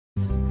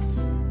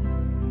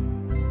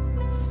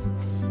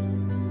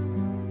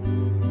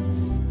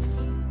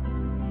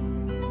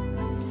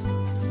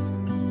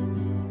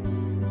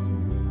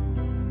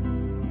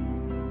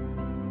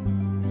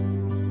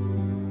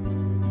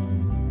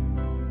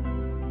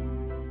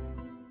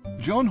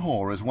John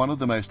Hoar is one of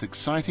the most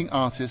exciting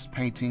artists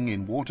painting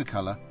in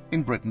watercolour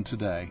in Britain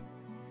today.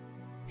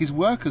 His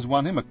work has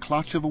won him a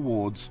clutch of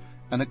awards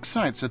and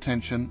excites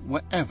attention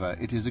wherever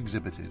it is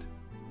exhibited.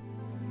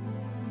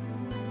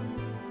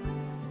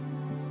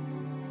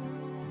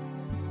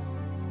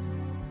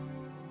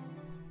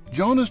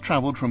 John has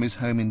travelled from his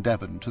home in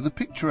Devon to the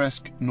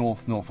picturesque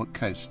North Norfolk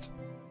coast,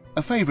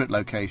 a favourite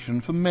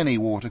location for many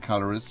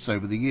watercolourists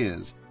over the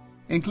years,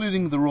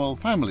 including the royal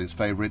family's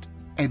favourite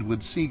Edward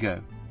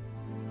Seago.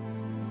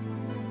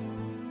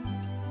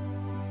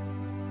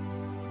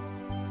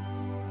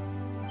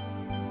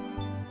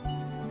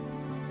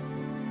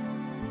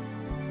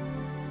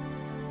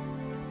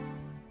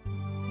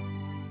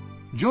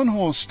 John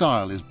Hoar's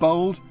style is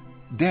bold,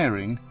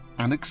 daring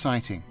and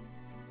exciting.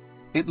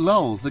 It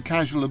lulls the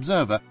casual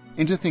observer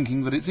into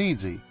thinking that it's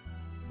easy.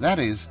 That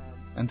is,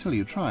 until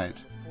you try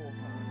it.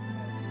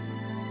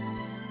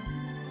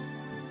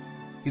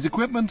 His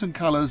equipment and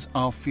colours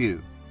are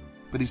few,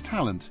 but his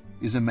talent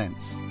is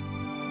immense.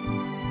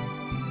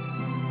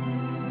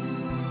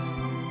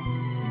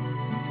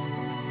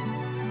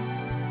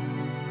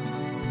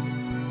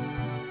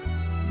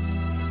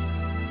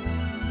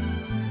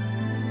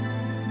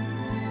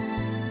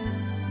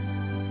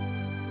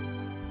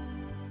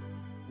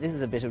 This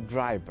is a bit of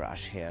dry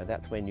brush here.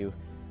 That's when you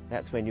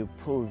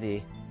pull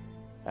the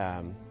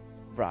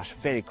brush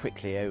very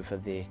quickly over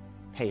the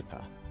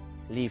paper,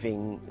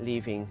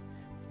 leaving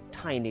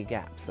tiny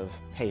gaps of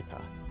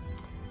paper.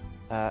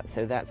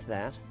 So that's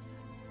that.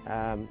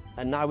 And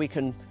now we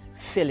can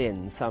fill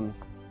in some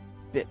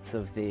bits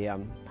of the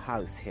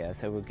house here.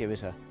 So we'll give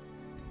it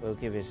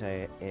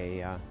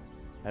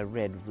a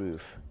red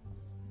roof.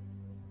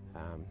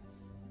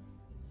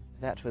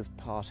 That was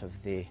part of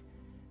the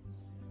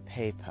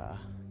paper,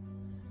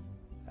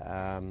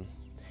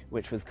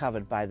 which was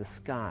covered by the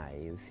sky,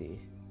 you see,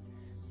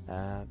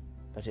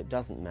 but it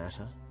doesn't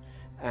matter.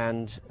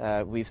 And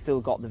we've still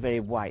got the very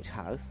white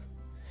house,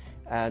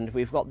 and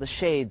we've got the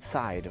shade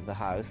side of the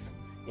house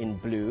in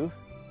blue.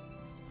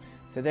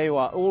 So there you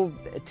are, all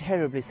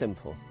terribly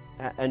simple.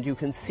 And you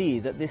can see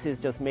that this is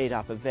just made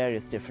up of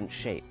various different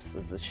shapes.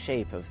 There's the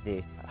shape of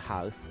the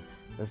house,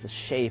 there's the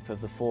shape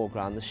of the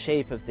foreground, the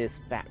shape of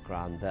this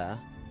background there.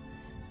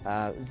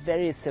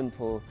 Very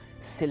simple,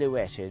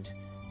 silhouetted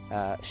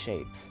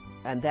shapes.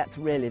 And that's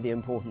really the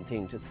important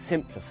thing, to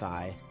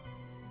simplify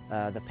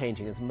the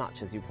painting as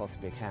much as you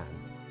possibly can.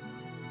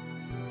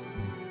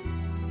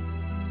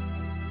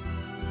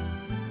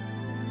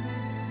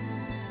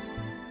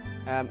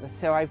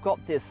 So I've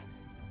got this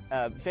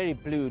very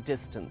blue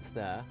distance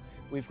there.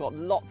 We've got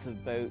lots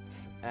of boats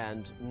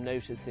and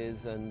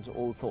notices and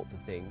all sorts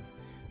of things.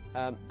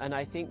 And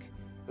I think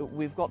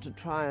we've got to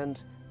try and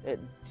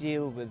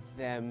deal with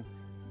them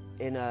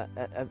in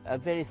a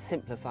very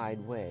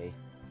simplified way.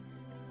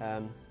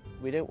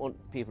 We don't want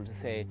people to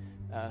say,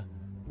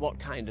 what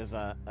kind of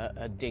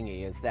a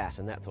dinghy is that,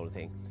 and that sort of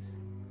thing.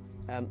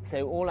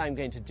 So all I'm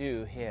going to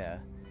do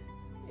here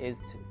is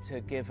to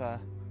give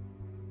a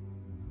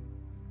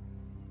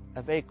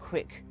very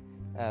quick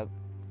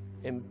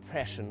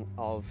impression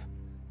of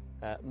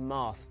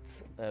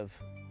masts of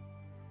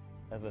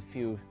a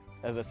few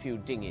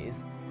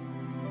dinghies.